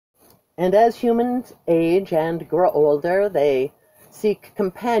And as humans age and grow older, they seek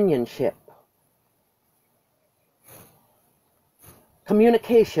companionship,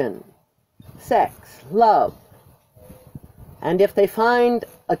 communication, sex, love. And if they find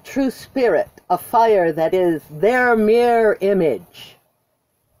a true spirit, a fire that is their mirror image,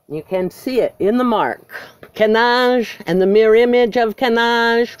 you can see it in the mark. Kenage and the mirror image of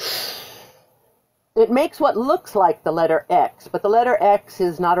Kenage. It makes what looks like the letter X, but the letter X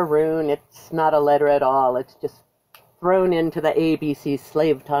is not a rune. It's not a letter at all. It's just thrown into the ABC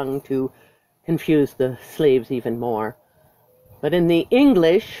slave tongue to confuse the slaves even more. But in the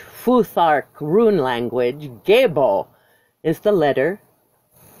English Futhark rune language, GEBO is the letter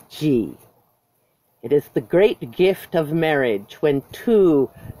G. It is the great gift of marriage when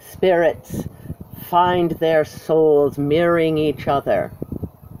two spirits find their souls mirroring each other.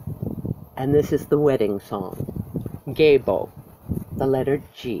 And this is the wedding song. GEBO, the letter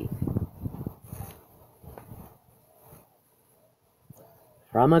G.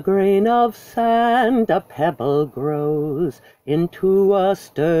 From a grain of sand a pebble grows into a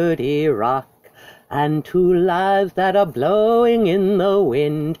sturdy rock, and two lives that are blowing in the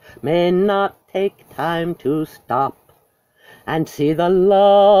wind may not take time to stop and see the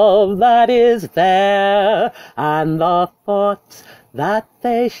love that is there, and the thoughts that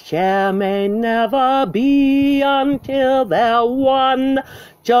they share may never be until they're one,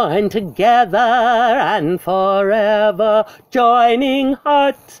 joined together and forever, joining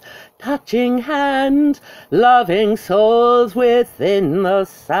hearts, touching hands, loving souls within the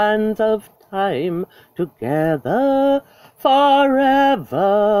sands of time, together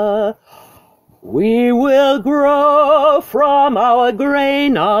forever. We will grow from our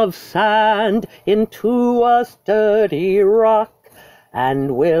grain of sand into a sturdy rock,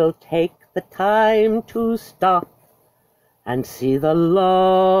 and we'll take the time to stop and see the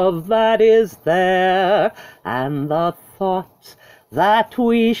love that is there, and the thoughts that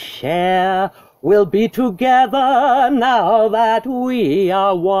we share. We'll be together now that we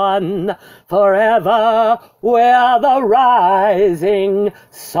are one, forever we're the rising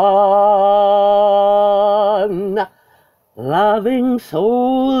sun, loving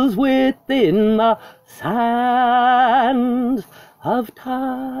souls within the sands of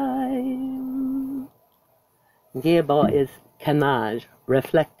time. GEBO is Kenage,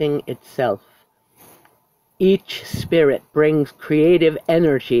 reflecting itself. Each spirit brings creative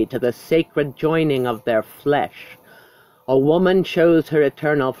energy to the sacred joining of their flesh. A woman shows her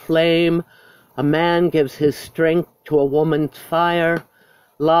eternal flame. A man gives his strength to a woman's fire.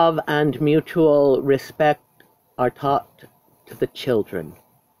 Love and mutual respect are taught to the children.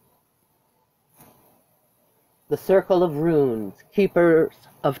 The circle of runes, keepers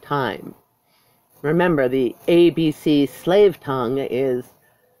of time. Remember, the ABC slave tongue is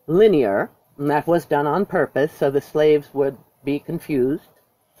linear, and that was done on purpose so the slaves would be confused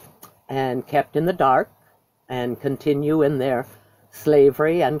and kept in the dark and continue in their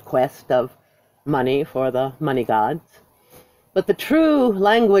slavery and quest of money for the money gods. But the true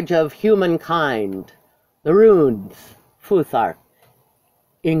language of humankind, the runes, Futhark,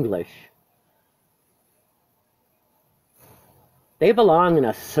 English, they belong in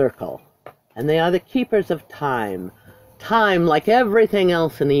a circle, and they are the keepers of time. Time, like everything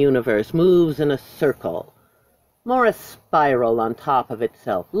else in the universe, moves in a circle, more a spiral on top of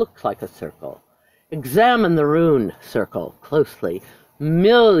itself, looks like a circle. Examine the rune circle closely.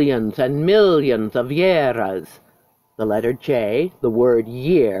 Millions and millions of yeras, the letter J, the word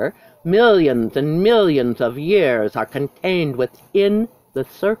year, millions and millions of years are contained within the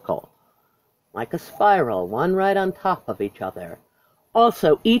circle, like a spiral, one right on top of each other.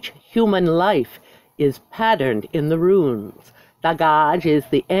 Also, each human life is patterned in the runes. Dagaj is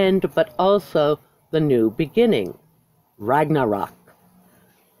the end, but also the new beginning. Ragnarok.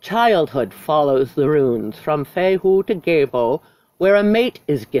 Childhood follows the runes from Fehu to GEBO, where a mate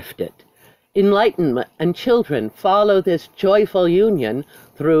is gifted. Enlightenment and children follow this joyful union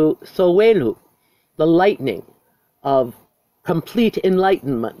through Sowelu, the lightning of complete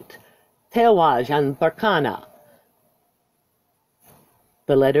enlightenment. Tewaj and Barkana,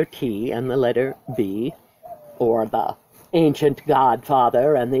 the letter T and the letter B, or the ancient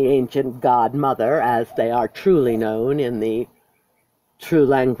godfather and the ancient godmother, as they are truly known in the true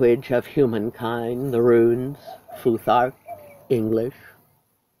language of humankind, the runes, Futhark, English.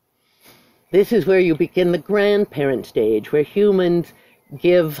 This is where you begin the grandparent stage, where humans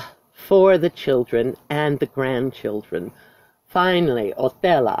give for the children and the grandchildren. Finally,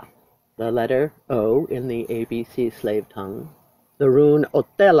 Otela, the letter O in the ABC slave tongue. The rune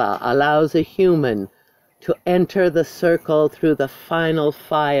Otela allows a human to enter the circle through the final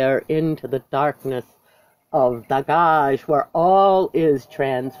fire into the darkness of Dagaj, where all is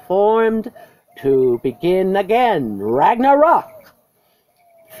transformed to begin again. Ragnarok!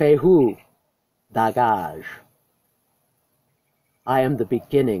 Fehu Dagaj. I am the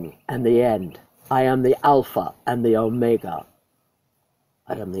beginning and the end. I am the Alpha and the Omega.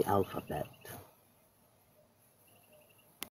 I am the alphabet.